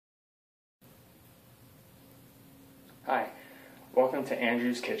Hi, welcome to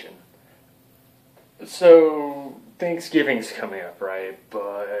Andrew's Kitchen. So, Thanksgiving's coming up, right?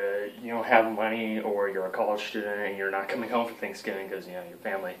 But you don't have money, or you're a college student and you're not coming home for Thanksgiving because, your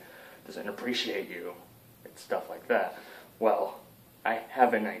family doesn't appreciate you and stuff like that. Well, I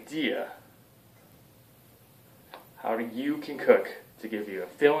have an idea how you can cook to give you a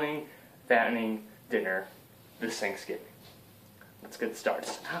filling, fattening dinner this Thanksgiving. Let's get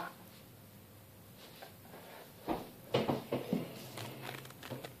started.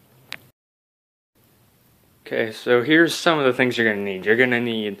 Okay, so here's some of the things you're gonna need. You're gonna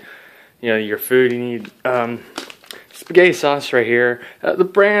need, your food. You need spaghetti sauce right here. The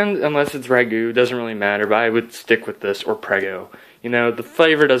brand, unless it's Ragu, doesn't really matter, but I would stick with this or Prego. The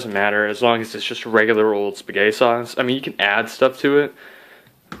flavor doesn't matter as long as it's just regular old spaghetti sauce. I mean, you can add stuff to it,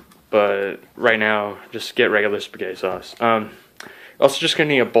 but right now, just get regular spaghetti sauce. Also just gonna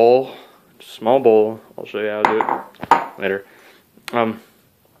need a bowl, small bowl. I'll show you how to do it later.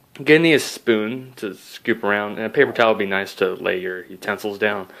 You're gonna need a spoon to scoop around, and a paper towel would be nice to lay your utensils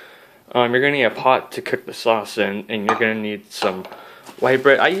down. You're gonna need a pot to cook the sauce in, and you're gonna need some white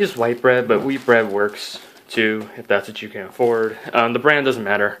bread. I use white bread, but wheat bread works too, if that's what you can afford. The brand doesn't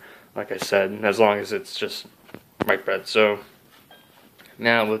matter, like I said, as long as it's just white bread. So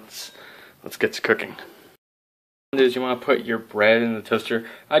now let's get to cooking. Is you want to put your bread in the toaster.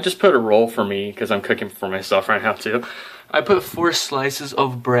 I just put a roll for me because I'm cooking for myself right now too. I put 4 slices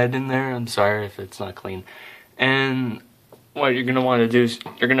of bread in there. I'm sorry if it's not clean. And what you're going to want to do is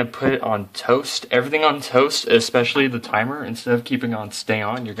you're going to put it on toast. Everything on toast, especially the timer, instead of keeping on stay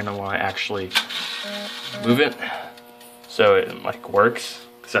on, you're going to want to actually move it so it works,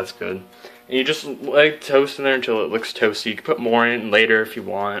 because that's good. And you just let toast in there until it looks toasty. You can put more in later if you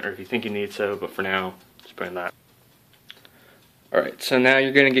want, or if you think you need to, but for now, just put in that. Alright, so now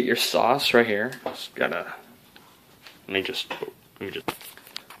you're going to get your sauce right here. Just gotta, let me just, okay,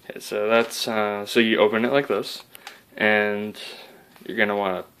 so that's, so you open it like this, and you're going to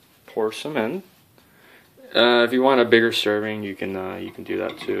want to pour some in. If you want a bigger serving, you can do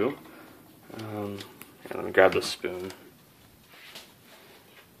that too. Let me grab the spoon.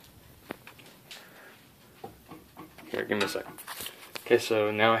 Here, give me a second. Okay, so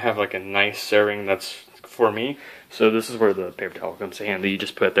now I have like a nice serving that's for me. So this is where the paper towel comes in handy. You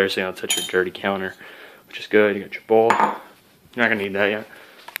just put it there so you don't touch your dirty counter, which is good. You got your bowl. You're not gonna need that yet.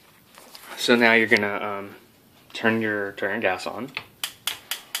 So now you're gonna turn your gas on,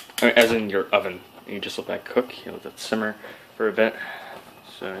 as in your oven. You just let that cook. You let that simmer for a bit.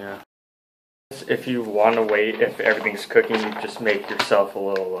 So yeah. If you want to wait, if everything's cooking, you just make yourself a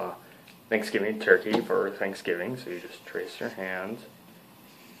little Thanksgiving turkey for Thanksgiving. So you just trace your hand.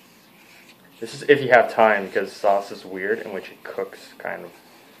 This is if you have time, because sauce is weird in which it cooks kind of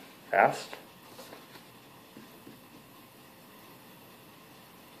fast.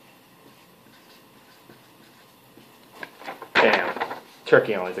 Bam.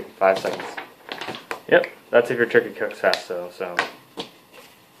 Turkey only took 5 seconds. Yep, that's if your turkey cooks fast though, so.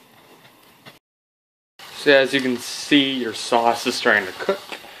 So as you can see, your sauce is starting to cook.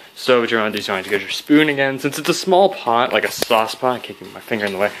 So what you want to do is you want to get your spoon again. Since it's a small pot, like a sauce pot, I can't keep my finger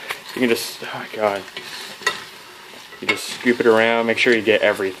in the way. You can just, oh god. You just scoop it around, make sure you get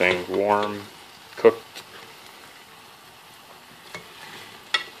everything warm, cooked.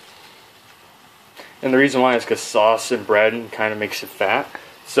 And the reason why is because sauce and bread kind of makes it fat.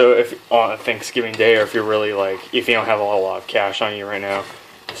 So if on a Thanksgiving day, or if you're really like, if you don't have a lot of cash on you right now,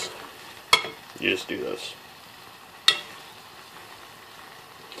 you just do this.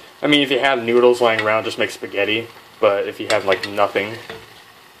 I mean, if you have noodles lying around, just make spaghetti. But if you have like nothing,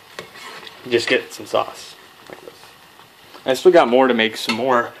 just get some sauce like this. I still got more to make some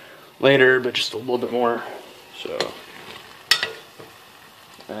more later, but just a little bit more. So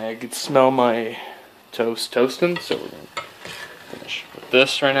I could smell my toast toasting. So we're gonna finish with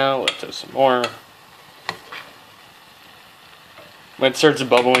this right now. Let's toast some more. When it starts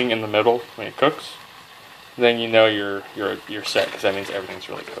bubbling in the middle when it cooks, then you know you're set, because that means everything's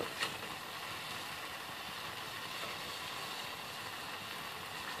really cooked.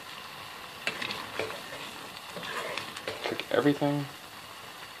 Cook everything.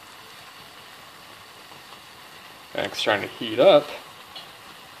 And it's starting to heat up.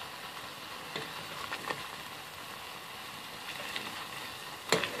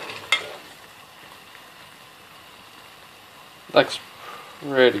 Looks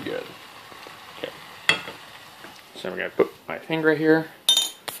pretty good. Okay. So I'm gonna put my finger right here.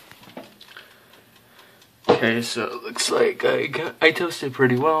 Okay, so it looks like I toasted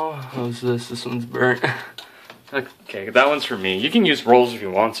pretty well. How's this? This one's burnt. Okay, that one's for me. You can use rolls if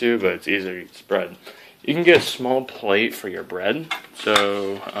you want to, but it's easier to spread. You can get a small plate for your bread.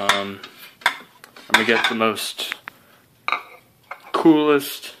 So I'm gonna get the most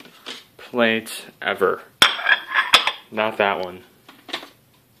coolest plate ever. Not that one.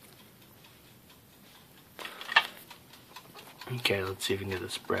 Okay, let's see if we can get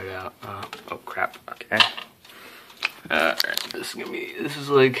this spread out. Oh crap, okay. Alright, this is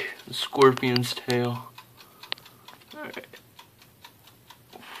like a scorpion's tail. Alright.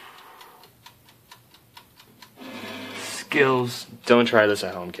 Skills. Don't try this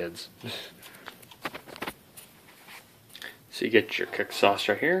at home, kids. So you get your cooked sauce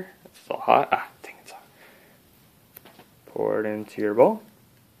right here. It's still hot. Ah, dang, it's hot. Pour it into your bowl.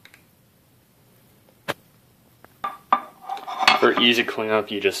 For easy cleanup,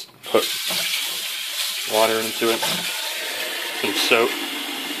 you just put water into it and soap.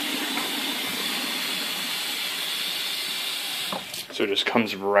 So it just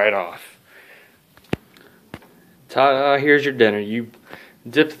comes right off. Ta-da, here's your dinner. You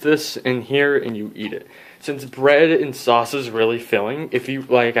dip this in here and you eat it. Since bread and sauce is really filling, if you,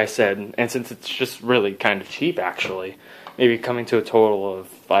 like I said, and since it's just really kind of cheap actually, maybe coming to a total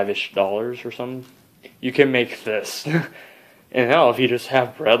of $5-ish or something, you can make this. And hell, if you just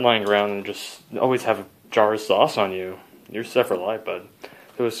have bread lying around and just always have a jar of sauce on you, you're set for life, bud.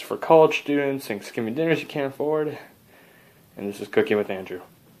 So it's for college students, Thanksgiving dinners you can't afford, and this is Cooking with Andrew.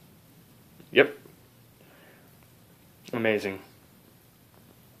 Yep. Amazing.